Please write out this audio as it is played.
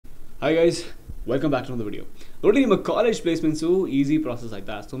Hi guys, welcome back to the video. ನೋಡಿ ನಿಮ್ಮ college placements easy process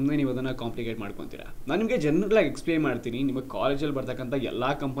ಆಯಿತಾ, ಸುಮ್ಮನೆ ನೀವು ಅದನ್ನು ಕಾಂಪ್ಲಿಕೇಟ್ ಮಾಡ್ಕೊತೀರಾ. ನಾನು ನಿಮಗೆ ಜನರಲಾಗಿ ಎಕ್ಸ್ಪ್ಲೇನ್ ಮಾಡ್ತೀನಿ. ನಿಮ್ಮ ಕಾಲೇಜಲ್ಲಿ ಬರ್ತಕ್ಕಂಥ ಎಲ್ಲ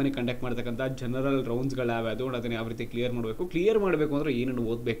ಕಂಪನಿ ಕಂಡಕ್ಟ್ ಮಾಡ್ತಕ್ಕಂಥ ಜನರಲ್ ರೌಂಡ್ಸ್ಗಳು ಯಾವ್ಯಾವುದು, ಅದನ್ನು ಯಾವ ರೀತಿ ಕ್ಲಿಯರ್ ಮಾಡಬೇಕು ಅಂದರೆ ಏನೇನು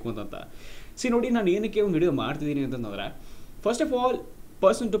ಓದಬೇಕು ಅಂತ. ನೋಡಿ, ನಾನು ಏನಕ್ಕೆ ಒಂದು ವಿಡಿಯೋ ಮಾಡ್ತಿದ್ದೀನಿ ಅಂತಂದರೆ, first of all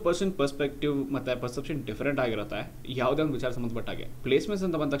person to person perspective ಮತ್ತು ಪರ್ಸೆಪ್ಷನ್ ಡಿಫ್ರೆಂಟ್ ಆಗಿರುತ್ತೆ. ಯಾವುದೇ ಒಂದು ವಿಚಾರ ಸಂಬಂಧಪಟ್ಟಾಗೆ ಪ್ಲೇಸ್ಮೆಂಟ್ಸ್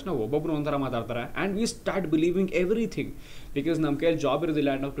ಅಂತ ಬಂದ ತಕ್ಷಣ ಒಬ್ಬೊಬ್ಬರು ಒಂಥರ ಮಾತಾಡ್ತಾರೆ and we start believing everything. Because ನಮ್ಮ ಕೈಯಲ್ಲಿ ಜಾಬ್ ಇರೋದಿಲ್ಲ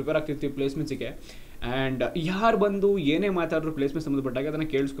ಆ್ಯಂಡ್ ನಾವು ಪ್ರಿಪೇರ್ ಆಗ್ತಿರ್ತೀವಿ ಪ್ಲೇಸ್ಮೆಂಟ್ಸಿಗೆ. ಆ್ಯಂಡ್ ಯಾರು ಬಂದು ಏನೇ ಮಾತಾಡಿದ್ರು ಪ್ಲೇಸ್ಮೆಂಟ್ ಸಂಬಂಧಪಟ್ಟಾಗ ಅದನ್ನು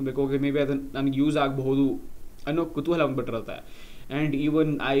ಕೇಳಿಸ್ಕೊಬೇಕು, ಓಕೆ ಮೇ ಬಿ ಅದನ್ನು ನನಗೆ ಯೂಸ್ ಆಗಬಹುದು ಅನ್ನೋ ಕುತೂಹಲ ಬಂದುಬಿಟ್ಟಿರುತ್ತೆ. And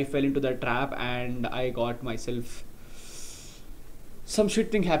even I fell in to the trap and I got my self some shit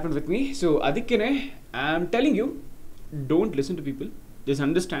thing happened with me. So adikkene I am telling you, don't listen to people, just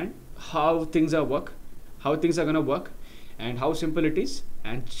understand how things are going to work and how simple it is,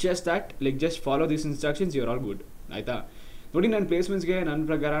 and just follow these instructions, you're all good. ಆಯಿತಾ? ನೋಡಿ, ನನ್ನ ಪ್ಲೇಸ್ಮೆಂಟ್ಸ್ಗೆ ನನ್ನ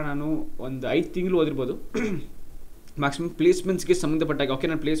ಪ್ರಕಾರ ನಾನು ಒಂದು 5 ತಿಂಗಳು ಓದಿರ್ಬೋದು maximum. ಪ್ಲೇಸ್ಮೆಂಟ್ಸ್ಗೆ ಸಂಬಂಧಪಟ್ಟಾಗ okay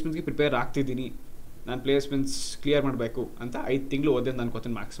ನಾನು ಪ್ಲೇಸ್ಮೆಂಟ್ಸ್ಗೆ prepare ಆಗ್ತಿದ್ದೀನಿ, ನಾನು ಪ್ಲೇಸ್ಮೆಂಟ್ಸ್ ಕ್ಲಿಯರ್ ಮಾಡಬೇಕು ಅಂತ 5 ತಿಂಗಳು ಓದಿದ್ದು ನಾನು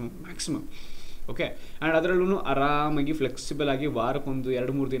ಅನ್ಕೋತೀನಿ ಮ್ಯಾಕ್ಸಿಮಮ್. ಓಕೆ, ಆ್ಯಂಡ್ ಅದರಲ್ಲೂ ಆರಾಮಾಗಿ ಫ್ಲೆಕ್ಸಿಬಲ್ ಆಗಿ ವಾರಕ್ಕೊಂದು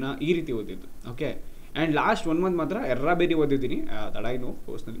 2-3 ದಿನ ಈ ರೀತಿ ಓದಿದ್ದು. ಓಕೆ, ಆ್ಯಂಡ್ ಲಾಸ್ಟ್ 1 ಮಂತ್ ಮಾತ್ರ ಬೇರೆ ಓದಿದ್ದೀನಿ. That I know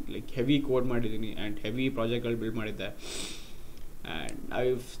personally, like heavy code ಮಾಡಿದ್ದೀನಿ ಆ್ಯಂಡ್ ಹೆವಿ ಪ್ರಾಜೆಕ್ಟ್ಗಳು ಬಿಲ್ಡ್ ಮಾಡಿದ್ದೆ. And I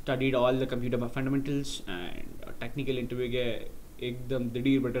studied all the computer fundamentals. And technical ಇಂಟರ್ವ್ಯೂಗೆ ಏಕ್ದಮ್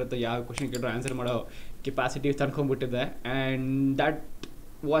ದಿಢೀರ್ ಬಿಟ್ಟಿರುತ್ತೆ, ಯಾವ ಕ್ವಶನ್ ಕೇಳಿದ್ರು ಆನ್ಸರ್ ಮಾಡೋ capacity ತಂದ್ಕೊಂಡ್ಬಿಟ್ಟಿದ್ದೆ. And that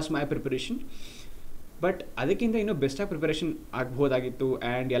was my preparation. But ಅದಕ್ಕಿಂತ ಇನ್ನೂ ಬೆಸ್ಟಾಗಿ ಪ್ರಿಪರೇಷನ್ ಆಗ್ಬೋದಾಗಿತ್ತು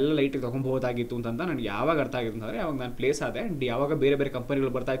ಆ್ಯಂಡ್ ಎಲ್ಲ ಲೈಟಿಗೆ ತೊಗೊಬೋದಾಗಿತ್ತು ಅಂತ ನನಗೆ ಯಾವಾಗ ಅರ್ಥ ಆಗಿತ್ತು ಅಂದರೆ, ಯಾವಾಗ ನಾನು ಪ್ಲೇಸ್ ಆದೆ ಆ್ಯಂಡ್ ಯಾವಾಗ ಬೇರೆ ಬೇರೆ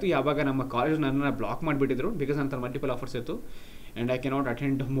ಕಂಪನಿಗಳು ಬರ್ತಾಯಿತ್ತು, ಯಾವಾಗ ನಮ್ಮ ಕಾಲೇಜ್ ನನ್ನನ್ನು ಬ್ಲಾಕ್ ಮಾಡಿಬಿಟ್ಟಿದ್ರು ಬಿಕಾಸ್ ನನ್ನ ಮಲ್ಟಿಪಲ್ ಆಫರ್ಸ್ ಇತ್ತು. And I cannot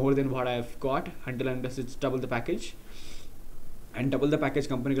attend more than what I have got until ಅಂಡಸ್ it's double the package. And double the package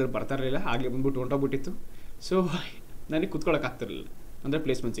ಕಂಪನಿಗಳು ಬರ್ತಾ ಇರಲಿಲ್ಲ, ಆಗಲೇ ಬಂದ್ಬಿಟ್ಟು ಹೊಂಟೋಗ್ಬಿಟ್ಟಿತ್ತು. ಸೊ ನನಗೆ ಕುತ್ಕೊಳ್ಳೋಕ್ಕಾಗ್ತಿರಲಿಲ್ಲ ಅಂದರೆ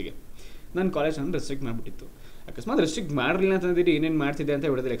ಪ್ಲೇಸ್ಮೆಂಟ್ಸಿಗೆ. ನನ್ನ ಕಾಲೇಜ್ ನನ್ನ ರೆಸ್ಟ್ರಿಕ್ಟ್ ಮಾಡಿಬಿಟ್ಟಿತ್ತು. ಅಕಸ್ಮಾತ್ ರೆಸ್ಟ್ರಿಕ್ಟ್ ಮಾಡಿರಲಿಲ್ಲ ಅಂತಂದಿರಿ ಏನೇನು ಮಾಡ್ತಿದ್ದೆ ಅಂತ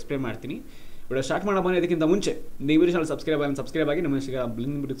ವಿಡಿಯೋದಲ್ಲಿ ಎಕ್ಸ್ಪ್ಲೇನ್ ಮಾಡ್ತೀನಿ. ವಿಡಿಯೋ ಸ್ಟಾರ್ಟ್ ಮಾಡೋ ಬನ್ನಿ. ಅದಕ್ಕಿಂತ ಮುಂಚೆ ನೀವು ಚಾನಲ್ ಸಬ್ಸ್ಕ್ರೈಬ್ ಆಗಿ ನಮ್ಮ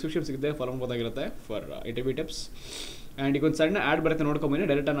ಡಿಸ್ಕ್ರಿಪ್ಷನ್ ಸಿಗುತ್ತೆ, follow ಮಾಡ್ಬೋದಾಗಿರುತ್ತೆ for interview tips. And ಈಗ ಒಂದು ಸಣ್ಣ ಆ್ಯಡ್ ಬರುತ್ತೆ, ನೋಡ್ಕೊಂಬನ್ನಿ.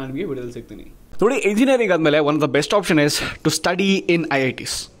 ಡೈರೆಕ್ಟಾಗಿ ನಾನು ನಿಮಗೆ ವಿಡಿಯೋದಲ್ಲಿ ಸಿಗ್ತೀನಿ. ನೋಡಿ, ಇಂಜಿನಿಯರಿಂಗ್ ಆದಮೇಲೆ one of the best option is to study in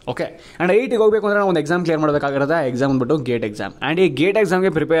IITs. Okay, and IITಗೆ ಹೋಗಬೇಕು ಅಂದರೆ ನಾವು ಒಂದು ಎಕ್ಸಾಮ್ ಕ್ಲಿಯರ್ ಮಾಡಬೇಕಾಗಿರುತ್ತೆ. ಎಕ್ಸಾಮ್ ಬಂದ್ಬಿಟ್ಟು ಗೇಟ್ ಎಕ್ಸಾಮ್. ಆ್ಯಂಡ್ ಈ ಗೇಟ್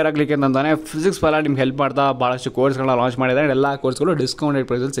ಎಕ್ಸಾಮ್ಗೆ ಪ್ರಿಪೇರ್ ಆಗಲಿಕ್ಕೆ ಅಂತಂದರೆ ಫಿಸಿಕ್ಸ್ ಫಲ ನಿಮ್ಗೆ ಹೆಲ್ಪ್ ಮಾಡ್ತಾ ಭಾಳಷ್ಟು ಕೋರ್ಸ್ಗಳನ್ನ ಲಾಂಚ್ ಮಾಡಿದ್ದಾರೆ. ಆ್ಯಂಡ್ ಎಲ್ಲ ಕೋರ್ಸ್ಗಳು ಡಿಸ್ಕೌಂಟೆಡ್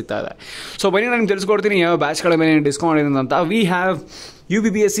ಪ್ರೈಸಲ್ಲಿ ಸಿಗ್ತಾ ಇದೆ. ಸೊ ಬನ್ನಿ ನಾನು ನಿಮ್ಗೆ ತಿಳಿಸ್ಕೊಡ್ತೀನಿ ಯಾವ ಬ್ಯಾಚ್ಗಳ ಮೇಲೆ ಡಿಸ್ಕೌಂಟ್ ಇದೆ ಅಂತ. We have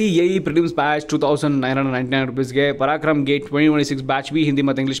UPPSC AE Prelims Batch 2,999 rupeesಗೆ, Parakram Gate 2026 Batch B Hindi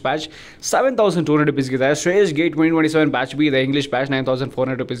ಮತ್ತು English Batch 7,200 rupeesಗೆ ಇದೆ. Shreshth Gate 2027 Batch B ಇದೆ, English Batch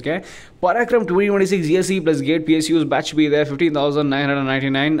 9,400 rupeesಗೆ. Parakram 2026 ESE plus Gate PSUs Batch B ಇದೆ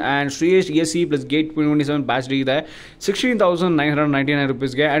 15,999, and Shreshth ESE plus Gate 2027 Batch D ಇದೆ 16,999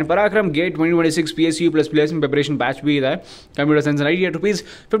 rupeesಗೆ. And Parakram Gate 2026 PSU plus Placement Preparation Batch B ಇದೆ, Computer Science 98 rupees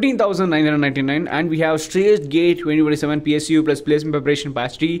 15,999, and we have Shreshth Gate 2027 PSU plus Placement Preparation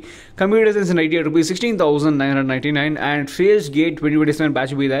Batch D, Computer Science 98 rupees 16,999, and Shreshth Gate 2027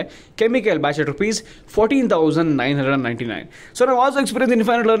 Batch B ಇದೆ, Chemical Batch at rupees 14,999. So now also experience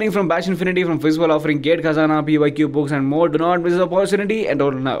infinite learning from Batch Infinity from Physical, offering Gate Khazana, PYQ books and more. Do not miss this opportunity and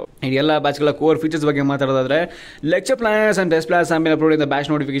all now. And ಎಲ್ಲ ಬ್ಯಾಚ್ಗಳ core features ಬಗ್ಗೆ ಮಾತಾಡೋದಾದ್ರೆ, lecture plans and test plans have been uploaded in the batch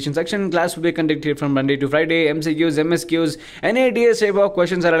notification section. Class will be conducted from Monday to Friday. MCQs, MSQs, NATS type of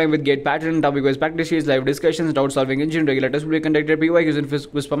questions are aligned with Gate pattern. Topic wise practice sheets, live discussions, doubt solving engine, regular tests will be conducted. PYQs in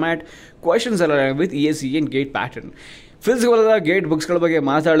quiz format. Questions are aligned with ESE and Gate pattern. Physical gate ಬುಕ್ಸ್ಗಳ ಬಗ್ಗೆ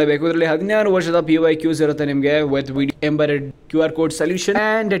ಮಾತಾಡಲೇಬೇಕು. ಇದರಲ್ಲಿ 16 ವರ್ಷದ PYQs ಇರುತ್ತೆ ನಿಮಗೆ, with video embedded QR code solution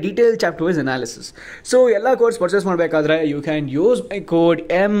and detail chapter wise analysis. So ಎಲ್ಲ course purchase ಮಾಡಬೇಕಾದ್ರೆ you can use my code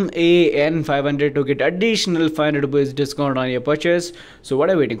MAN500 to get additional 500 rupees discount on your purchase. So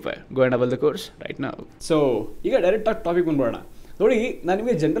what are waiting for? Go and double the course right now. So ಈಗ ಡೈರೆಕ್ಟಾಗಿ topic ಬಂದ್ಬೋಣ. ನೋಡಿ, ನಾನು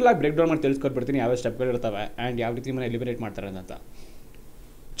ನಿಮಗೆ general ಆಗಿ break down ಮಾಡಿ ತಿಳಿಸ್ಕೊಟ್ಬಿಡ್ತೀನಿ ಯಾವ ಸ್ಟೆಪ್ಗಳು ಇರ್ತವೆ and ಯಾವ ರೀತಿ ಮನೆ ಎಲಿಮಿನೇಟ್ ಮಾಡ್ತಾರೆ ಅಂತ.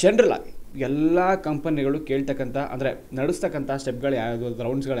 ಜನರಲ್ ಆಗಿ ಎಲ್ಲ ಕಂಪನಿಗಳು ಕೇಳ್ತಕ್ಕಂಥ ಅಂದರೆ ನಡೆಸ್ತಕ್ಕಂಥ ಸ್ಟೆಪ್ಗಳು ಯಾವುದು,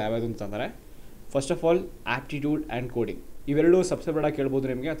 ರೌಂಡ್ಸ್ಗಳು ಯಾವ್ಯಾವುದು ಅಂತಂದರೆ, first of all aptitude and coding. ಇವೆರಡೂ ಸಬ್ಸೆಪ್ರೇಟಾಗಿ ಕೇಳ್ಬೋದು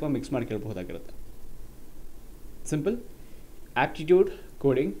ನಿಮಗೆ ಅಥವಾ ಮಿಕ್ಸ್ ಮಾಡಿ ಕೇಳ್ಬೋದಾಗಿರುತ್ತೆ. ಸಿಂಪಲ್ ಆ್ಯಪ್ಟಿಟ್ಯೂಡ್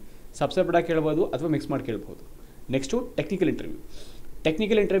ಕೋಡಿಂಗ್ ಸಬ್ಸೆಪ್ರೇಟಾಗಿ ಕೇಳ್ಬೋದು ಅಥವಾ ಮಿಕ್ಸ್ ಮಾಡಿ ಕೇಳ್ಬೋದು. ನೆಕ್ಸ್ಟು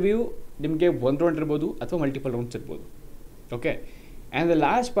ಟೆಕ್ನಿಕಲ್ ಇಂಟರ್ವ್ಯೂ ನಿಮಗೆ 1 ರೌಂಡ್ ಇರ್ಬೋದು ಅಥವಾ ಮಲ್ಟಿಪಲ್ ರೌಂಡ್ಸ್ ಇರ್ಬೋದು. Okay, and the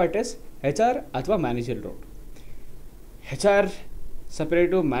last part is HR ಅಥವಾ manager round. HR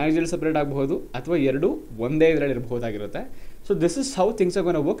separate, manager separate ಆಗಬಹುದು ಅಥವಾ ಎರಡು ಒಂದೇ ಇದರಲ್ಲಿ ಇರಬಹುದಾಗಿರುತ್ತೆ. So this is how things are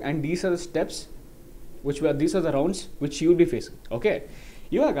gonna work and these are the steps these are the rounds which you will be facing. Okay,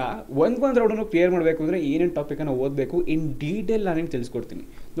 ಇವಾಗ ಒಂದು ರೌಂಡನ್ನು clear ಮಾಡಬೇಕು ಅಂದರೆ ಏನೇನು ಟಾಪಿಕನ್ನು ಓದಬೇಕು ಇನ್ ಡೀಟೇಲ್ ನಾನು ನಿಮ್ಗೆ ತಿಳಿಸ್ಕೊಡ್ತೀನಿ.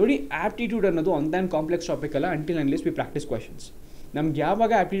 ನೋಡಿ, ಆ್ಯಪ್ಟಿಟ್ಯೂಡ್ ಅನ್ನೋದು ಅಂತ ಕಾಂಪ್ಲೆಕ್ಸ್ ಟಾಪಿಕ್ ಅಲ್ಲ, until unless we practice questions. ನಮ್ಗೆ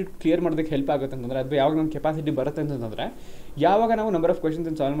ಯಾವಾಗ ಆಪ್ಟಿಟ್ಯೂಡ್ ಕ್ಲಿಯರ್ ಮಾಡೋದಕ್ಕೆ ಹೆಲ್ಪ್ ಆಗುತ್ತೆ ಅಂತಂದರೆ, ಅದು ಯಾವಾಗ ನಮ್ಮ ಕೆಪಾಸಿಟಿ ಬರುತ್ತೆ ಅಂತಂದರೆ, ಯಾವಾಗ ನಾವು ನಂಬರ್ ಆಫ್ ಕ್ವೆಶನ್ಸ್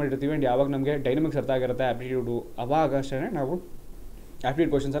ಸಾಲ್ವ್ ಮಾಡಿರ್ತೀವಿ ಆ್ಯಂಡ್ ಯಾವಾಗ ನಮಗೆ ಡೈನಮಿಕ್ಸ್ ಅರ್ಥ ಆಗಿರುತ್ತೆ ಆಪ್ಟಿಟ್ಯೂಡು, ಅವಾಗ ಅಷ್ಟೇ ನಾವು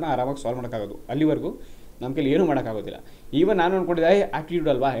ಆಪ್ಟಿಟ್ಯೂಡ್ ಕ್ವೆಶನ್ಸನ್ನು ಆರಾಮಾಗಿ ಸಾಲ್ವ್ ಮಾಡೋಕ್ಕಾಗೋದು. ಅಲ್ಲಿವರೆಗೂ ನಮ್ಮ ಕೈಲಿ ಏನೂ ಮಾಡೋಕ್ಕಾಗೋದಿಲ್ಲ. ಈವನ್ ನಾನು ಅಂದ್ಕೊಂಡಿದ್ದೆ ಆಪ್ಟಿಟ್ಯೂಡ್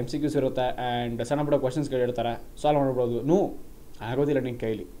ಅಲ್ವಾ, MCQs ಇರುತ್ತೆ ಆ್ಯಂಡ್ ಸಣ್ಣ ಪುಟ್ಟ ಕ್ವಶನ್ಸ್ ಕೇಳಿರ್ತಾರೆ, ಸಾಲ್ವ್ ಮಾಡ್ಬೋದು. ನೋ, ಆಗೋದಿಲ್ಲ ನಿನ್ನ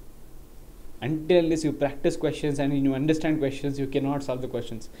ಕೈಲಿ. Until you practice questions and you understand questions, you cannot solve the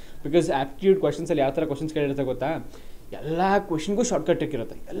questions. Because aptitude questions ಅಲ್ಲಿ ಯಾವ ಥರ ಕ್ವಶನ್ಸ್ ಕೇಳಿರುತ್ತೆ ಗೊತ್ತಾ, ಎಲ್ಲ ಕ್ವಶನ್ಗೂ ಶಾರ್ಟ್ಕಟ್ ಟ್ರಿಕ್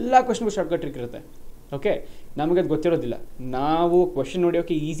ಇರುತ್ತೆ. ಓಕೆ, ನಮಗದು ಗೊತ್ತಿರೋದಿಲ್ಲ. ನಾವು ಕ್ವಶನ್ ನೋಡಿ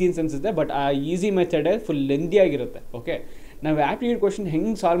ಓಕೆ ಈಸಿ ಅಂತ ಅನ್ಸುತ್ತೆ, ಬಟ್ ಆ ಈಸಿ ಮೆಥಡೇ ಫುಲ್ ಲೆಂದಿ ಆಗಿರುತ್ತೆ. ಓಕೆ, ನಾವು ಆಪ್ಟಿಟ್ಯೂಡ್ ಕ್ವಶನ್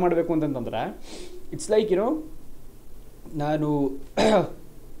ಹೆಂಗೆ ಸಾಲ್ವ್ ಮಾಡಬೇಕು ಅಂತಂತಂದ್ರೆ, ಇಟ್ಸ್ ಲೈಕ್ ನಾನು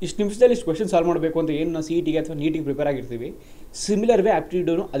ಇಷ್ಟು ನಿಮಿಷದಲ್ಲಿ ಇಷ್ಟು ಕ್ವಶನ್ ಸಾಲ್ವ್ ಮಾಡಬೇಕು ಅಂತ ಏನು ನಾವು CETಗೆ ಅಥವಾ ನೀಟಿಗೆ ಪ್ರಿಪೇರ್ ಆಗಿರ್ತೀವಿ, ಸಿಮಿಲರ್ ವೇ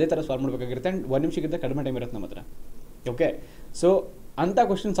ಆಪ್ಟಿಟ್ಯೂಡೂ ಅದೇ ಥರ ಸಾಲ್ವ್ ಮಾಡಬೇಕಾಗಿರುತ್ತೆ. ಆ್ಯಂಡ್ 1 ನಿಮಿಷಕ್ಕಿಂತ ಕಡಿಮೆ ಟೈಮ್ ಇರುತ್ತೆ ನಮ್ಮ ಹತ್ರ. ಓಕೆ, ಸೊ ಅಂಥ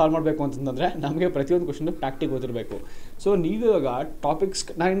ಕ್ವಶನ್ ಸಾಲ್ವ್ ಮಾಡಬೇಕು ಅಂತಂದರೆ ನಮಗೆ ಪ್ರತಿಯೊಂದು ಕ್ವಶನ್ ಪ್ರಾಕ್ಟಿಕ್ ಓದಿರಬೇಕು. ಸೊ ನೀವು ಇವಾಗ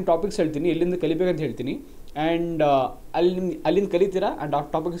ನಾನು ಟಾಪಿಕ್ಸ್ ಹೇಳ್ತೀನಿ, ಎಲ್ಲಿಂದ ಕಲಿಬೇಕಂತ ಹೇಳ್ತೀನಿ, ಆ್ಯಂಡ್ ಅಲ್ಲಿಂದ ಕಲಿತೀರಾ ಆ್ಯಂಡ್ ಆ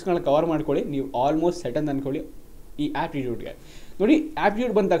ಟಾಪಿಕ್ಸ್ಗಳನ್ನ ಕವರ್ ಮಾಡ್ಕೊಳ್ಳಿ. ನೀವು ಆಲ್ಮೋಸ್ಟ್ ಸೆಟ್ ಅಂತ ಅಂದ್ಕೊಳ್ಳಿ ಈ ಆಪ್ಟಿಟ್ಯೂಡ್ಗೆ. ನೋಡಿ,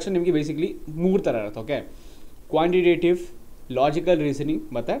 ಆಪ್ಟಿಟ್ಯೂಡ್ ಬಂದ ತಕ್ಷಣ ನಿಮಗೆ ಬೇಸಿಕ್ಲಿ 3 ಥರ ಇರುತ್ತೆ. ಓಕೆ, ಕ್ವಾಂಟಿಟೇಟಿವ್, ಲಾಜಿಕಲ್ ರೀಸನಿಂಗ್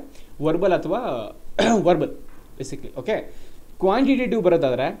ಮತ್ತು ವರ್ಬಲ್ ಅಥವಾ ವರ್ಬಲ್ ಬೇಸಿಕ್ಲಿ. ಓಕೆ, ಕ್ವಾಂಟಿಟೇಟಿವ್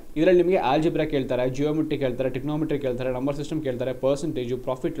ಬರೋದಾದರೆ ಇದರಲ್ಲಿ ನಿಮಗೆ ಆಲ್ಜಿಬ್ರಾ ಕೇಳ್ತಾರೆ, ಜಿಯೋಮೆಟ್ರಿ ಕೇಳ್ತಾರೆ, ಟ್ರಿಗ್ನೋಮೆಟ್ರಿ ಕೇಳ್ತಾರೆ, ನಂಬರ್ ಸಿಸ್ಟಮ್ ಕೇಳ್ತಾರೆ, percentage,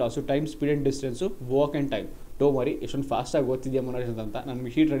 profit loss, time, speed and distance, work and time. Don't worry, ಎಷ್ಟೊಂದು ಫಾಸ್ಟಾಗಿ ಓದ್ತಿದ್ಯಾ ಮನೋಜ್ ಅಂತ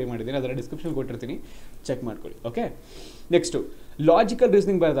ನಾನು ಶೀಟ್ ರೆಡಿ ಮಾಡಿದ್ದೀನಿ, ಅದರ ಡಿಸ್ಕ್ರಿಪ್ಷನ್ ಕೊಟ್ಟಿರ್ತೀನಿ, ಚೆಕ್ ಮಾಡ್ಕೊಳ್ಳಿ. ಓಕೆ, ನೆಕ್ಸ್ಟು ಲಾಜಿಕಲ್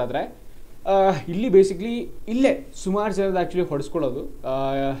ರೀಸನಿಂಗ್ ಬರೋದಾದರೆ ಇಲ್ಲಿ ಬೇಸಿಕ್ಲಿ ಇಲ್ಲೇ ಸುಮಾರು ಜನದ ಆ್ಯಕ್ಚುಲಿ ಹೊಡೆಸ್ಕೊಳ್ಳೋದು.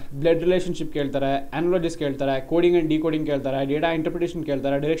 ಬ್ಲಡ್ ರಿಲೇಷನ್ಶಿಪ್ ಕೇಳ್ತಾರೆ, ಆ್ಯನಾಲಜಿಸ್ ಕೇಳ್ತಾರೆ, ಕೋಡಿಂಗ್ ಆ್ಯಂಡ್ ಡಿಕೋಡಿಂಗ್ ಕೇಳ್ತಾರೆ, ಡೇಟಾ ಇಂಟರ್ಪ್ರಿಟೇಷನ್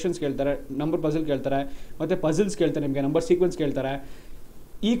ಕೇಳ್ತಾರೆ, ಡೈರೆಕ್ಷನ್ಸ್ ಕೇಳ್ತಾರೆ, ನಂಬರ್ ಪಜಲ್ ಕೇಳ್ತಾರೆ, ಮತ್ತು ಪಜಲ್ಸ್ ಕೇಳ್ತಾರೆ, ನಿಮಗೆ ನಂಬರ್ ಸೀಕ್ವೆನ್ಸ್ ಕೇಳ್ತಾರೆ.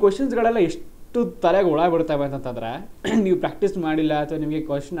 ಈ ಕ್ವಶನ್ಸ್ಗಳೆಲ್ಲ ಎಷ್ಟು ತಲೆಗೆ ಒಳಬಿಡ್ತವೆ ಅಂತಂತಂದರೆ, ನೀವು ಪ್ರಾಕ್ಟೀಸ್ ಮಾಡಿಲ್ಲ ಅಥವಾ ನಿಮಗೆ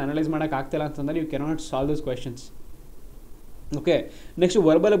ಕ್ವಶನ್ ಅನಲೈಸ್ ಮಾಡೋಕೆ ಆಗ್ತಿಲ್ಲ ಅಂತಂದರೆ you cannot solve those questions. Okay, next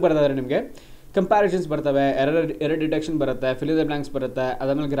ವರ್ಬಲ್ಗೆ ಬರೋದಾದ್ರೆ ನಿಮಗೆ ಕಂಪ್ಯಾರಿಸನ್ಸ್ ಬರ್ತವೆ, ಎರರ್ ಡಿಟೆಕ್ಷನ್ ಬರುತ್ತೆ, ಫಿಲ್ ದ ಬ್ಲಾಂಕ್ಸ್ ಬರುತ್ತೆ,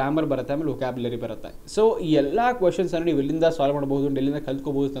 ಅದಾದಮೇಲೆ ಗ್ರಾಮರ್ ಬರುತ್ತೆ, ಆಮೇಲೆ ವೊಕ್ಯಾಬ್ಯುಲರಿ ಬರುತ್ತೆ. ಸೊ ಈ ಎಲ್ಲ ಕ್ವಶನ್ಸನ್ನು ನೀವು ಎಲ್ಲಿಂದ ಸಾಲ್ವ್ ಮಾಡ್ಬೋದು, ಎಲ್ಲಿಂದ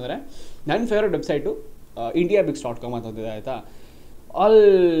ಕಲ್ತ್ಕೋಬೋದು ಅಂತಂದರೆ ನನ್ನ ಫೇವ್ರೆಟ್ ವೆಬ್ಸೈಟು indiabix.com ಅಂತಂದಿದೆ. ಆಯಿತಾ,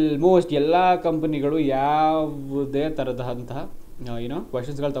 ಆಲ್ಮೋಸ್ಟ್ ಎಲ್ಲ ಕಂಪನಿಗಳು ಯಾವುದೇ ಥರದಂತಹ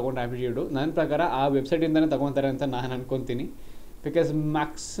ಕ್ವಶನ್ಸ್ಗಳು ತೊಗೊಂಡು ಆಪ್ಟಿಟ್ಯೂಡು ನನ್ನ ಪ್ರಕಾರ ಆ ವೆಬ್ಸೈಟಿಂದನೇ ತೊಗೊತಾರೆ ಅಂತ ನಾನು ಅನ್ಕೊತೀನಿ. Because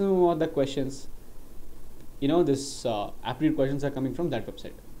maximum of the questions this aptitude questions are coming from that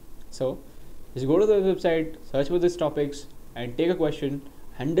website. So just go to the website, search for these topics and take a question,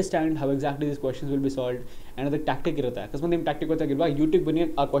 understand how exactly these questions will be solved, and ಅದಕ್ಕೆ tactic ಇರುತ್ತೆ. ಅಕಸ್ಮಾತ್ ನಿಮ್ಮ tactic ಗೊತ್ತಾಗಿಲ್ವಾ, YouTube ಬನ್ನಿ,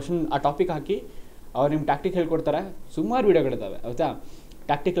 ಆ topic ಹಾಕಿ ಅವ್ರು ನಿಮ್ಮ tactic ಹೇಳ್ಕೊಡ್ತಾರೆ. ಸುಮಾರು ವೀಡಿಯೋಗಳಿದ್ದಾವೆ, ಆಯಿತಾ,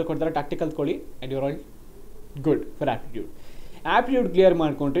 ಟ್ಯಾಕ್ಟಿಕ್ ಹೇಳ್ಕೊಡ್ತಾರೆ, tactic ಕಲ್ತ್ಕೊಳ್ಳಿ and your all good for aptitude clear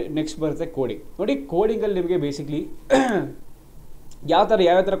ಮಾಡ್ಕೊಂಡ್ರೆ ನೆಕ್ಸ್ಟ್ ಬರುತ್ತೆ ಕೋಡಿಂಗ್. ನೋಡಿ, ಕೋಡಿಂಗಲ್ಲಿ ನಿಮಗೆ ಬೇಸಿಕ್ಲಿ ಯಾವ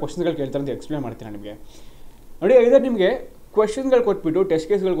ಥರ ಕ್ವಶನ್ಸ್ಗಳು ಕೇಳ್ತಾರೆ ಅಂತ ಎಕ್ಸ್ಪ್ಲೇನ್ ಮಾಡ್ತೀನಿ ನಾನು ನಿಮಗೆ. ನೋಡಿ, ಇದರ ನಿಮಗೆ ಕ್ವಶನ್ಗಳು ಕೊಟ್ಬಿಟ್ಟು, ಟೆಸ್ಟ್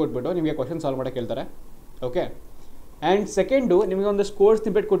ಕೇಸ್ಗಳು ಕೊಟ್ಬಿಟ್ಟು ನಿಮಗೆ ಕ್ವಶನ್ ಸಾಲ್ವ್ ಮಾಡೋಕ್ಕೆ ಹೇಳ್ತಾರೆ. ಓಕೆ, ಆ್ಯಂಡ್ ಸೆಕೆಂಡು ನಿಮಗೆ ಒಂದು ಸ್ಕೋರ್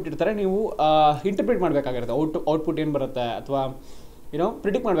ಸ್ನಿಪೆಟ್ ಕೊಟ್ಟಿರ್ತಾರೆ, ನೀವು ಇಂಟರ್ಪ್ರಿಟ್ ಮಾಡಬೇಕಾಗಿರುತ್ತೆ. ಔಟ್ಪುಟ್ ಏನು ಬರುತ್ತೆ ಅಥವಾ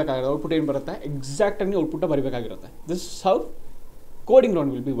ಪ್ರಿಡಿಕ್ಟ್ ಮಾಡಬೇಕಾಗಿರುತ್ತೆ, ಔಟ್ಪುಟ್ ಏನು ಬರುತ್ತೆ ಎಕ್ಸಾಕ್ಟಾಗಿ ಔಟ್ಪುಟ್ಟ ಬರೀಬೇಕಾಗಿರುತ್ತೆ. This how coding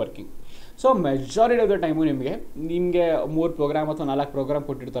round will be working. So majority of the time ನಿಮಗೆ 3 ಪ್ರೋಗ್ರಾಮ್ ಅಥವಾ 4 ಪ್ರೋಗ್ರಾಮ್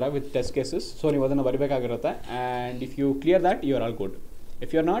ಕೊಟ್ಟಿರ್ತಾರೆ ವಿತ್ ಟೆಸ್ಟ್ ಕೇಸಸ್. ಸೊ ನೀವು ಅದನ್ನು ಬರೀಬೇಕಾಗಿರುತ್ತೆ. And if you clear that you are all good.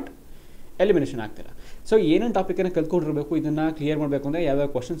 If you are not, elimination ಆಗ್ತೀರಾ. So ಏನೇನು ಟಾಪಿಕನ್ನು ಕಲ್ತ್ಕೊಂಡಿರಬೇಕು, ಇದನ್ನು clear ಮಾಡಬೇಕು ಅಂದರೆ ಯಾವ್ಯಾವ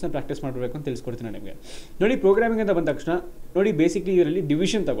ಕ್ವಶನ್ಸ್ನ ಪ್ರಾಕ್ಟೀಸ್ ಮಾಡಬೇಕು ಅಂತ ತಿಳಿಸ್ಕೊಡ್ತೀನಿ ನಿಮಗೆ. ನೋಡಿ, ಪ್ರೋಗ್ರಾಮಿಂಗ್ ಅಂತ ಬಂದ ತಕ್ಷಣ ನೋಡಿ ಬೇಸಿಕ್ಲಿ ಇದರಲ್ಲಿ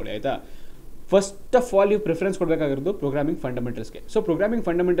ಡಿವಿಷನ್ ತಗೊಳ್ಳಿ, ಆಯಿತಾ. ಫಸ್ಟ್ ಆಫ್ ಆಲ್ ನೀವು preference ಕೊಡಬೇಕಾಗಿರೋದು programming ಫಂಡಮೆಂಟಲ್ಸ್ಗೆ. So programming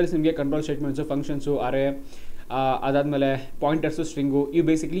fundamentals ನಿಮಗೆ ಕಂಟ್ರೋಲ್ ಸ್ಟೇಟ್ಮೆಂಟ್ಸು, ಫಂಕ್ಷನ್ಸು, ಅರೇ, ಅದಾದಮೇಲೆ ಪಾಯಿಂಟರ್ಸು, ಸ್ಟ್ರಿಂಗು, ಇವು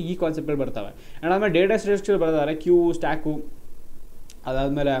ಬೇಸಿಕ್ಲಿ ಈ ಕಾನ್ಸೆಪ್ಟಲ್ಲಿ ಬರ್ತವೆ. ಆ್ಯಂಡ್ ಆಮೇಲೆ ಡೇಟಾ ಸ್ಟ್ರಕ್ಚರ್ ಬರ್ತಾರೆ, ಕ್ಯೂ, ಸ್ಟ್ಯಾಕು,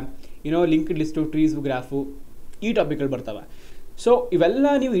 ಅದಾದಮೇಲೆ ಲಿಂಕ್ಡ್ ಲಿಸ್ಟು, ಟ್ರೀಸು, ಗ್ರಾಫು, ಈ ಟಾಪಿಕ್ಗಳು ಬರ್ತವೆ. ಸೊ ಇವೆಲ್ಲ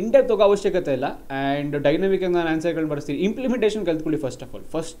ನೀವು ಇಂಡೆಪ್ ತಗೋ ಅವಶ್ಯಕತೆ ಇಲ್ಲ. ಆ್ಯಂಡ್ ಡೈನಮಿಕ್ ನಾನು ಆನ್ಸರ್ಗಳು ಬರ್ತೀನಿ. Implementation ಕಲ್ತ್ಕೊಳ್ಳಿ first of all.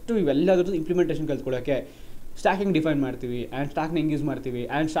 First ಇವೆಲ್ಲದ್ರದ್ದು implementation ಕಲ್ತ್ಕೊಳ್ಳೋಕ್ಕೆ stacking define ಮಾಡ್ತೀವಿ, ಆ್ಯಂಡ್ ಸ್ಟ್ಯಾಕ್ನ ಹೆಂಗೆ ಯೂಸ್ ಮಾಡ್ತೀವಿ,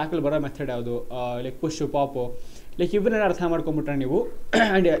 ಆ್ಯಂಡ್ ಸ್ಟ್ಯಾಕಲ್ಲಿ ಬರೋ ಮೆಥಡ್ ಯಾವುದು, ಲೈಕ್ ಪುಷು, ಪಾಪು, ಲೈಕ್ ಇವನ್ನೆಲ್ಲ ಅರ್ಥ ಮಾಡ್ಕೊಂಬಿಟ್ರೆ ನೀವು,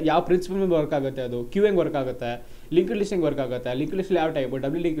 ಆ್ಯಂಡ್ ಯಾವ ಪ್ರಿನ್ಸಿಪಲ್ ಮೇಲೆ ವರ್ಕ್ ಆಗುತ್ತೆ, ಅದು ಕ್ಯೂ ಹೆಂಗೆ ವರ್ಕ್ ಆಗುತ್ತೆ, ಲಿಂಕ್ಡ್ ಲಿಸ್ಟ್ ಹೆಂಗೆ ವರ್ಕ್ ಆಗುತ್ತೆ, ಲಿಂಕ್ಡ್ ಲಿಸ್ಟ್ ಯಾವ type,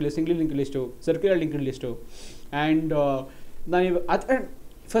 W linked list, single linked list, circular linked list, and ನಾವು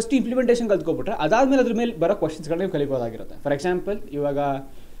ಫಸ್ಟ್ ಇಂಪ್ಲಿಮೆಂಟೇಷನ್ ಕಲ್ತ್ಕೊಬಿಟ್ರೆ ಅದಾದಮೇಲೆ ಅದ್ರ ಮೇಲೆ ಬರೋ ಕ್ವಶನ್ಸ್ಗಳನ್ನ ನೀವು ಕಲಿಬೋದಾಗಿರುತ್ತೆ. ಫಾರ್ ಎಕ್ಸಾಂಪಲ್ ಇವಾಗ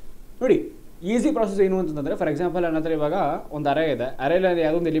ನೋಡಿ, ಈಸಿ ಪ್ರಾಸೆಸ್ ಏನು ಅಂತಂದರೆ, ಫಾರ್ ಎಕ್ಸಾಂಪಲ್ ನನ್ನ ಹತ್ರ ಇವಾಗ ಒಂದು ಅರೇ ಇದೆ, ಅರೇಲಿ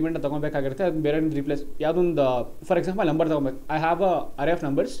ಯಾವುದೊಂದು ಎಲಿಮೆಂಟ್ ತೊಗೊಬೇಕಾಗಿರುತ್ತೆ, ಅದು ಬೇರೆ ರಿಪ್ಲೇಸ್ ಯಾವುದೊಂದು, ಫಾರ್ ಎಕ್ಸಾಂಪಲ್ ನಂಬರ್ ತೊಗೊಬೇಕು, I have a array of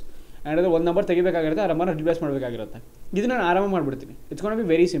numbers and ಅದು ಒಂದು ನಂಬರ್ ತೆಗಿಬೇಕಾಗಿರುತ್ತೆ, ಆ ನಂಬರ್ನ ರಿಪ್ಲೇಸ್ ಮಾಡಬೇಕಾಗಿರುತ್ತೆ. ಇದನ್ನು ನಾನು ಆರಾಮ ಮಾಡಿಬಿಡ್ತೀನಿ. It's gonna be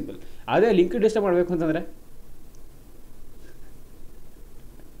very simple. ಅದೇ ಲಿಂಕ್ಡ್ ಲಿಸ್ಟ್ ಮಾಡಬೇಕು ಅಂತಂದರೆ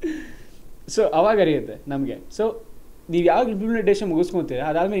ಸೊ ಅವಾಗ ಅರಿಯುತ್ತೆ ನಮಗೆ. ಸೊ ನೀವು ಯಾವ ಇಂಪ್ಲಿಮೆಂಟೇಷನ್ ಮುಗಿಸ್ಕೊತೀರಾ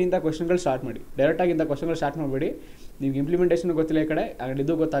ಅದಾದಮೇಲೆ ಇಂಥ ಕ್ವಶನ್ಗಳು ಸ್ಟಾರ್ಟ್ ಮಾಡಿ. ಡೈರೆಕ್ಟಾಗಿ ಇಂಥ ಕ್ವಶನ್ಗಳು ಸ್ಟಾರ್ಟ್ ಮಾಡಬೇಡಿ. ನಿಮ್ಗೆ ಇಂಪ್ಲಿಮೆಂಟೇಷನ್ ಗೊತ್ತಿಲ್ಲ ಈ ಕಡೆ, ಆ್ಯಂಡ್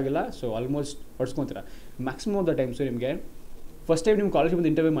ಇದು ಗೊತ್ತಾಗಿಲ್ಲ, so almost ಹೊಡ್ಸ್ಕೊತೀರಾ maximum of the times. ನಿಮಗೆ ಫಸ್ಟ್ ಟೈಮ್ ನಿಮ್ಮ ಕಾಲೇಜ್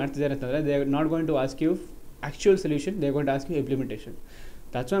ಬಂದು ಇಂಟರ್ವ್ಯೂ ಮಾಡ್ತಿದ್ದಾರೆ ಅಂತಂದರೆ they are not going to ask you actual solution, they are going to ask you implementation.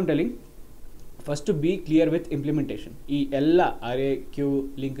 That's why I am telling first to B clear with implementation. ಈ ಎಲ್ಲ ಅರೇ, Q,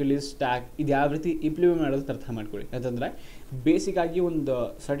 link list, stack ಇದು ಯಾವ ರೀತಿ implement ಮಾಡೋದು ಅರ್ಥ ಮಾಡ್ಕೊಳ್ಳಿ. ಅಂತಂದರೆ basic ಆಗಿ ಒಂದು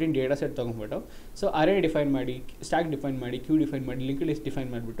ಸರ್ಟಿನ್ ಡೇಟಾ ಸೆಟ್ ತೊಗೊಂಡ್ಬಿಟ್ಟು ಸೊ ಅರೇ ಡಿಫೈನ್ ಮಾಡಿ, ಸ್ಟ್ಯಾಕ್ ಡಿಫೈನ್ ಮಾಡಿ, ಕ್ಯೂ ಡಿಫೈನ್ ಮಾಡಿ, ಲಿಂಕ್ ಲಿಸ್ಟ್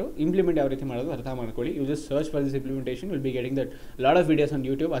ಡಿಫೈನ್ ಮಾಡಿಬಿಟ್ಟು ಇಂಪ್ಲಿಮೆಂಟ್ ಯಾವ ರೀತಿ ಮಾಡೋದು ಅರ್ಥ ಮಾಡ್ಕೊಳ್ಳಿ. You just search for this implementation, will be getting that lot of videos on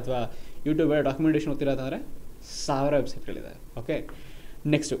YouTube, ಅಥವಾ YouTube documentation ಓದ್ತಿರೋದಂದರೆ 1000 ವೆಬ್ಸೈಟ್ಗಳಿದೆ. Okay,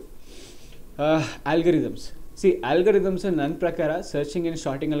 next algorithms. Algorithms ನನ್ನ ಪ್ರಕಾರ ಸರ್ಚಿಂಗ್ ಆ್ಯಂಡ್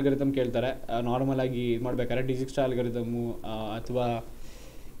ಶಾರ್ಟಿಂಗ್ ಅಲ್ಗರಿದಮ್ ಕೇಳ್ತಾರೆ. ನಾರ್ಮಲಾಗಿ ಇದು ಮಾಡ್ಬೇಕಾದ್ರೆ ಡಿಜಿಕ್ಸ್ಟ್ರಾ ಅಲ್ಗರಿದಮ್ಮು ಅಥವಾ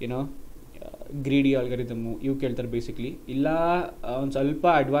ಏನೋ ಗ್ರೀಡಿ ಅಲ್ಗರಿದಮ್ಮು ಇವು ಕೇಳ್ತಾರೆ ಬೇಸಿಕ್ಲಿ. ಇಲ್ಲ ಒಂದು ಸ್ವಲ್ಪ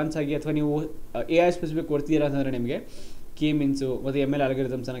ಅಡ್ವಾನ್ಸ್ ಆಗಿ ಅಥವಾ ನೀವು AI ಸ್ಪೆಸಿಫಿಕ್ ಕೊಡ್ತೀರಾ ಅಂತಂದರೆ ನಿಮಗೆ ಕೀ ಮೀನ್ಸು ಮತ್ತು ML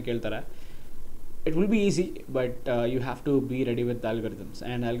ಅಲ್ಗರಿದಮ್ಸನ್ನು ಕೇಳ್ತಾರೆ. It will be easy, but you have to be ready with algorithms.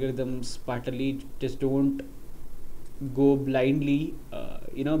 And algorithms ಪಾರ್ಟಲ್ಲಿ just don't go blindly,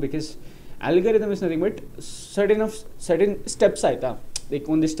 because algorithm is nothing but certain steps ಆಯಿತಾ. Like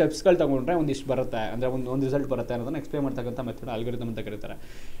ಒಂದಿಷ್ಟು ಸ್ಟೆಪ್ಸ್ಗಳು ತೊಗೊಂಡ್ರೆ ಒಂದಿಷ್ಟು ಬರುತ್ತೆ, ಅಂದರೆ ಒಂದು ರಿಸಲ್ಟ್ ಬರುತ್ತೆ ಅನ್ನೋದನ್ನು ಎಕ್ಸ್ಪ್ಲೇನ್ ಮಾಡ್ತಕ್ಕಂಥ ಮೆಥಡ್ ಆಲ್ಗರಿದಮ್ ಅಂತ ಕರೀತಾರೆ.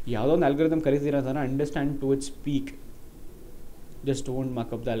 ಯಾವುದೋ ಒಂದು ಆಲ್ಗರಿದಮ್ ಕರಿತೀರ ಅಂತಂದರೆ understand to it speak, just don't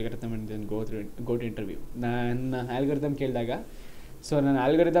mark up the algorithm and then go to interview. ನನ್ನ ಆಲ್ಗರಿದಮ್ ಕೇಳಿದಾಗ ಸೊ ನನ್ನ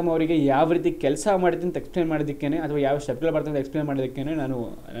ಆಲ್ಗರಿದಮ್ ಅವರಿಗೆ ಯಾವ ರೀತಿ ಕೆಲಸ ಮಾಡ್ತೀನಿ ಅಂತ ಎಕ್ಸ್ಪ್ಲೇನ್ ಮಾಡೋದಕ್ಕೇ, ಅಥವಾ ಯಾವ ಸ್ಟೆಪ್ಗಳು ಬರ್ತದೆ ಅಂತ ಎಕ್ಸ್ಪ್ಲೇನ್ ಮಾಡೋದಕ್ಕೇ ನಾನು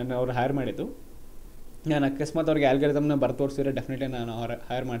ಅವ್ರು ಹೈರ್ ಮಾಡಿದ್ದು. ನಾನು ಅಕಸ್ಮಾತ್ ಅವ್ರಿಗೆ ಆಲ್ಗರಿದಮ್ನ ತೋರಿಸಿದ್ರೆ ಡೆಫಿನೆಟ್ಲಿ ನಾನು ಅವ್ರು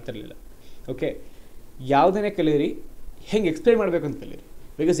ಹೈರ್ ಮಾಡ್ತಿರಲಿಲ್ಲ. ಓಕೆ, ಯಾವುದನ್ನೇ ಕಲೀರಿ, ಹೆಂಗೆ ಎಕ್ಸ್ಪ್ಲೇನ್ ಮಾಡಬೇಕು ಅಂತ ಕಲೀರಿ.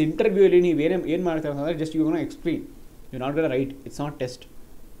 ಬಿಕಾಸ್ ಇಂಟರ್ವ್ಯೂಲಿ ನೀವು ಏನು ಮಾಡ್ತಾರೆ ಅಂತಂದರೆ just you ಗೋನ explain, you not ಗೋನ right. It's not test.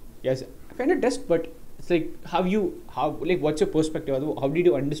 S kind of test, but it's like how like what's your perspective, ಅದು how did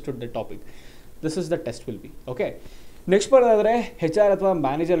you understood the topic. This is the test will be. Okay, next ಬರೋದಾದರೆ HR ಅಥವಾ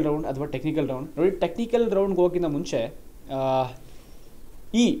manager round ಅಥವಾ technical round. ನೋಡಿ, technical ರೌಂಡ್ಗೆ ಹೋಗಿಂತ ಮುಂಚೆ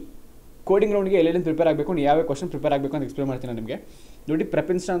ಈ coding ರೌಂಡ್ಗೆ ಎಲ್ಲೆಲ್ಲಿ prepare ಆಗಬೇಕು, ಯಾವ ಕ್ವಶನ್ ಪ್ರಿಪೇರ್ ಆಗಬೇಕು ಅಂತ ಎಕ್ಸ್ಪ್ಲೇನ್ ಮಾಡ್ತೀನಿ ನಿಮಗೆ. ನೋಡಿ,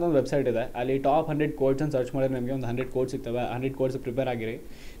 ಪ್ರೆಪಿನ್ಸ್ಟಾ ಅಂತ ಒಂದು ವೆಬ್ಸೈಟ್ ಇದೆ, ಅಲ್ಲಿ ಟಾಪ್ 100 ಕೋಡ್ಸ್ ಅಂತ ಸರ್ಚ್ ಮಾಡಿದ್ರೆ ನಿಮಗೆ ಒಂದು 100 ಕೋಡ್ಸ್ ಸಿಗ್ತವೆ. 100 ಕೋಡ್ಸ್ ಪ್ರಿಪೇರ್ ಆಗಿರಿ.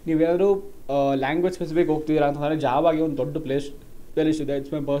 ನೀವೇನಾದರೂ ಲ್ಯಾಂಗ್ವೇಜ್ ಸ್ಪೆಸಿಫಿಕ್ ಹೋಗ್ತಿದ್ದೀರಾ ಅಂತಂದರೆ ಜಾವಾಗೆ ಒಂದು ದೊಡ್ಡ ಪ್ಲೇಲಿಸ್ಟ್ ಇದೆ.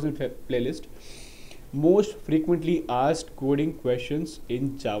 It's my personal playlist. Most frequently asked coding questions in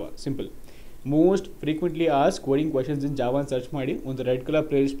Java. Simple, most frequently asked coding questions in Java ಅಂತ ಸರ್ಚ್ ಮಾಡಿ ಒಂದು ರೆಡ್ ಕಲರ್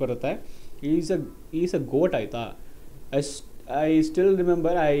ಪ್ಲೇಲಿಸ್ಟ್ ಬರುತ್ತೆ. ಈಸ್ ಅ ಗೋಟ್ ಆಯಿತಾ. I still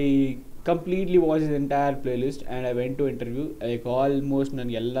remember I completely watched his entire playlist and I went to interview. Like almost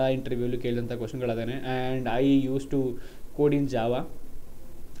ನಾನು ಎಲ್ಲ ಇಂಟರ್ವ್ಯೂಲು ಕೇಳಿದಂಥ ಕ್ವಶನ್ಗಳಾದಾನೆ. And I use to code in Java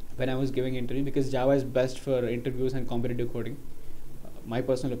when I was giving interview because Java is best for interviews and competitive coding. My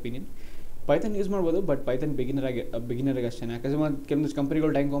personal opinion. Python use ಮಾಡ್ಬೋದು, but Python ಬಿಗಿನರ್ಗೆ ಅಷ್ಟೇ. ಅಕಸ್ಮಾತ್ ಕೆಲವೊಂದು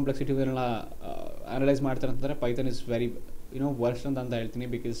ಕಂಪ್ನಿಗಳು time ಕಾಂಪ್ಲೆಕ್ಸಿಟಿನೆಲ್ಲ analyse ಮಾಡ್ತಾರೆ ಅಂತಂದರೆ Python is very worst ಅಂತ ಹೇಳ್ತೀನಿ.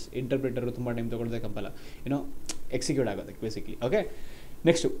 Because ಇಂಟರ್ಪ್ರಿಟರು ತುಂಬ ಟೈಮ್ ತೊಗೊಳ್ಬೇಕಂಪಲ್ಲ, ಎಕ್ಸಿಕ್ಯೂಟ್ ಆಗೋದಕ್ಕೆ ಬೇಸಿಕ್ಲಿ. ಓಕೆ,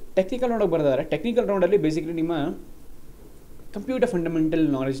 ನೆಕ್ಸ್ಟು ಟೆಕ್ನಿಕಲ್ ರೌಂಡಿಗೆ ಬರೋದಾದ್ರೆ, ಟೆಕ್ನಿಕಲ್ ರೌಂಡಲ್ಲಿ ಬೇಸಿಕ್ಲಿ ನಿಮ್ಮ ಕಂಪ್ಯೂಟರ್ ಫಂಡಮೆಂಟಲ್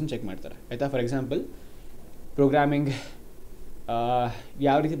ನಾಲೆಜ್ನ ಚೆಕ್ ಮಾಡ್ತಾರೆ ಆಯಿತಾ. ಫಾರ್ ಎಕ್ಸಾಂಪಲ್ ಪ್ರೋಗ್ರಾಮಿಂಗ್,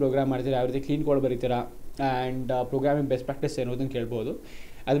 ಯಾವ ರೀತಿ ಪ್ರೋಗ್ರಾಮ್ ಮಾಡ್ತೀರಾ, ಯಾವ ರೀತಿ clean code ಬರೀತೀರಾ, and programming best practice ಏನೋದನ್ನು ಕೇಳ್ಬೋದು.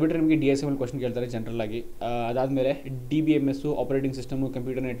 ಅದು ಬಿಟ್ಟರೆ ನಿಮಗೆ DSML ಕ್ವಶನ್ ಕೇಳ್ತಾರೆ ಜನರಲ್ಲಾಗಿ. ಅದಾದಮೇಲೆ DBMS, operating system,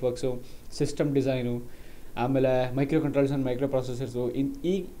 computer networks, system design, ಆಮೇಲೆ ಮೈಕ್ರೋ ಕಂಟ್ರೋಲ್ಸ್ ಆ್ಯಂಡ್ ಮೈಕ್ರೋ ಪ್ರೊಸೆಸರ್ಸು,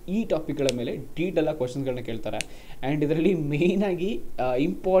 ಈ ಟಾಪಿಕ್ಗಳ ಮೇಲೆ ಡೀಟೆಲ್ಲ ಕ್ವಶನ್ಸ್ಗಳನ್ನ ಕೇಳ್ತಾರೆ. ಆ್ಯಂಡ್ ಇದರಲ್ಲಿ ಮೇಯ್ನಾಗಿ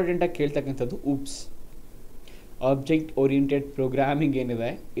ಇಂಪಾರ್ಟೆಂಟಾಗಿ ಕೇಳ್ತಕ್ಕಂಥದ್ದು ಉಪ್ಸ್, ಆಬ್ಜೆಕ್ಟ್ ಓರಿಯೆಂಟೆಡ್ ಪ್ರೋಗ್ರಾಮಿಂಗ್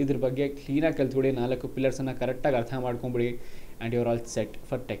ಏನಿದೆ ಇದ್ರ ಬಗ್ಗೆ ಕ್ಲೀನಾಗಿ ಕಲ್ತ್ಬಿಡಿ. 4 ಪಿಲ್ಲರ್ಸನ್ನು ಕರೆಕ್ಟಾಗಿ ಅರ್ಥ ಮಾಡ್ಕೊಂಬಿಡಿ and you are all set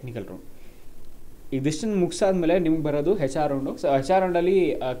for technical round. ಇದಿಷ್ಟನ್ನು ಮುಗಿಸಾದ್ಮೇಲೆ ನಿಮ್ಗೆ ಬರೋದು HR ರೌಂಡು. ಸೊ HR ರೌಂಡಲ್ಲಿ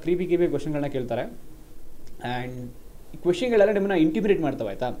ಕ್ರೀಪಿ ಕ್ವಶನ್ಗಳನ್ನ ಕೇಳ್ತಾರೆ. ಆ್ಯಂಡ್ ಕ್ವೆಶನ್ಗಳೆಲ್ಲ ನಿಮ್ಮನ್ನ ಇಂಟಿಮಿಡೇಟ್ ಮಾಡ್ತಾವೆ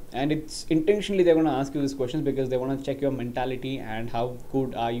ಆಯಿತಾ. And it's intentionally they ಗೋನ ask you this questions because they ಗೋನ check your mentality and how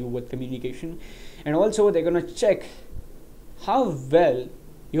good are you with communication. And also they ಗೋನ check how well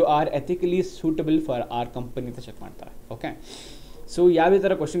you are ethically suitable for R company ಅಂತ check ಮಾಡ್ತಾರೆ. Okay, so ಯಾವ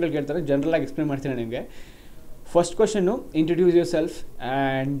ಥರ ಕ್ವಶನ್ಗಳು ಕೇಳ್ತಾರೆ ಜನರಲಾಗಿ explain ಮಾಡ್ತೀನಿ ನಿಮಗೆ. First question, introduce your self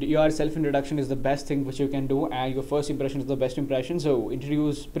and your self introduction is the best thing which you can do and your first impression is the best impression. So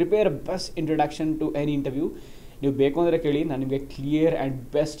prepare best introduction to any interview. ನೀವು ಬೇಕು ಅಂದರೆ ಕೇಳಿ, ನಾನು ನಿಮಗೆ clear and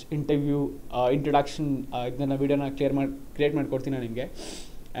best introduction ಇದನ್ನು ವೀಡಿಯೋನ create ಮಾಡಿಕೊಡ್ತೀನಿ ನಾನು ನಿಮಗೆ.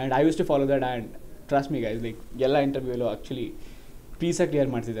 And I use to follow that and trust me guys, like ಎಲ್ಲ ಇಂಟರ್ವ್ಯೂಲು ಆ್ಯಕ್ಚುಲಿ ಪೀಸಾಗಿ ಕ್ಲಿಯರ್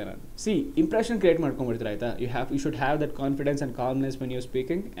ಮಾಡ್ತಿದ್ದೆ ನಾನು. ಇಂಪ್ರೆಷನ್ ಕ್ರಿಯೇಟ್ ಮಾಡ್ಕೊಂಡ್ಬಿಡ್ತೀರ ಆಯಿತಾ. You should have that confidence and calmness when you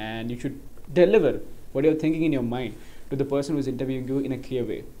speaking and you should deliver what you're thinking in your mind to the person who is interviewing you in a clear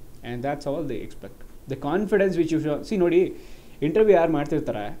way, and that's all they expect. The confidence which you show, see ನೋಡಿ, interview ಯಾರು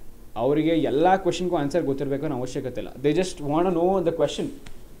ಮಾಡ್ತಿರ್ತಾರೆ ಅವರಿಗೆ ಎಲ್ಲ ಕ್ವೆಶನ್ಗೂ answer ಗೊತ್ತಿರಬೇಕು ಅನ್ನೋ ಅವಶ್ಯಕತೆ ಇಲ್ಲ. They just want know the question,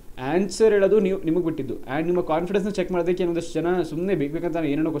 answer ಹೇಳೋದು ನಿಮಗೆ ಬಿಟ್ಟಿದ್ದು. ಆ್ಯಂಡ್ ನಿಮ್ಮ ಕಾನ್ಫಿಡೆನ್ಸ್ನ ಚೆಕ್ ಮಾಡೋದಕ್ಕೆ ಒಂದಷ್ಟು ಜನ ಸುಮ್ಮನೆ ಬೇಕಂತ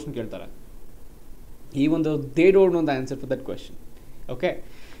ಏನೇನೋ ಕ್ವೆಶನ್ ಕೇಳ್ತಾರೆ. ಈ ಒಂದು they don't know the answer for that question. Okay,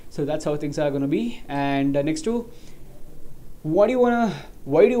 so that's how things are gonna B. And next why do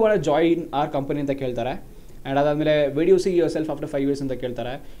you want join R company ಅಂತ ಕೇಳ್ತಾರೆ. ಆ್ಯಂಡ್ ಅದಾದಮೇಲೆ why do U see your self after 5 years ಅಂತ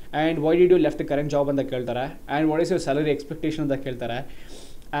ಕೇಳ್ತಾರೆ. And why did you left the current job ಅಂತ ಕೇಳ್ತಾರೆ. And what is your salary expectation ಅಂತ ಕೇಳ್ತಾರೆ.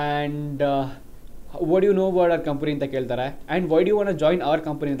 And what you know about our company ಅಂತ ಕೇಳ್ತಾರೆ. And why do you want join our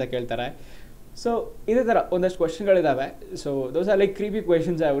company ಅಂತ ಕೇಳ್ತಾರೆ. ಸೊ ಇದೇ ಥರ ಒಂದಷ್ಟು ಕ್ವೆಶನ್ಗಳಿದ್ದಾವೆ. So those are like ಕ್ರೀಪಿ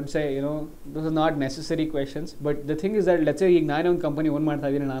questions. I would say those are not necessary questions. But the thing is that let's say ಈಗ ನಾನೇ ಒಂದು ಕಂಪನಿ ಓನ್ ಮಾಡ್ತಾ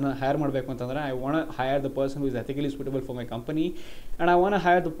ಇದ್ದೀನಿ, ನಾನು ಹೈರ್ ಮಾಡಬೇಕು ಅಂತಂದರೆ I want hire the person who is ethically suitable for my company, and I want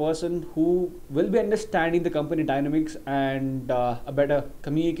hire the person who will be understanding the company dynamics and a better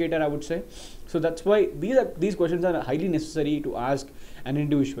communicator, I would say. So that's why these questions are highly necessary to ask an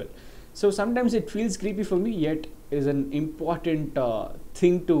individual. So sometimes it feels creepy for me, yet it is an important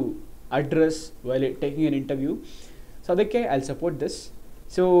thing to address while taking an interview. So ಅದಕ್ಕೆ I'll support this.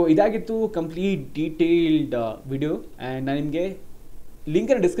 So ಇದಾಗಿತ್ತು complete detailed video. And ನಾನು ನಿಮಗೆ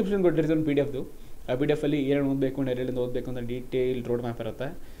ಲಿಂಕನ್ನು description ಕೊಟ್ಟಿರ್ತೀನಿ ಒಂದು PDF. ಆ PDF ಅಲ್ಲಿ ಏನೇನು ಓದಬೇಕು, ಎಲ್ಲಿಂದ ಓದಬೇಕು ಅಂತ ಡೀಟೇಲ್ ರೋಡ್ ಮ್ಯಾಪ್ ಇರುತ್ತೆ.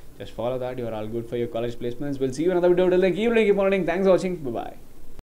 Just follow that. You are all good for your college placements. We'll see you in another video. Keep learning, keep learning. Thanks for watching. Bye-bye.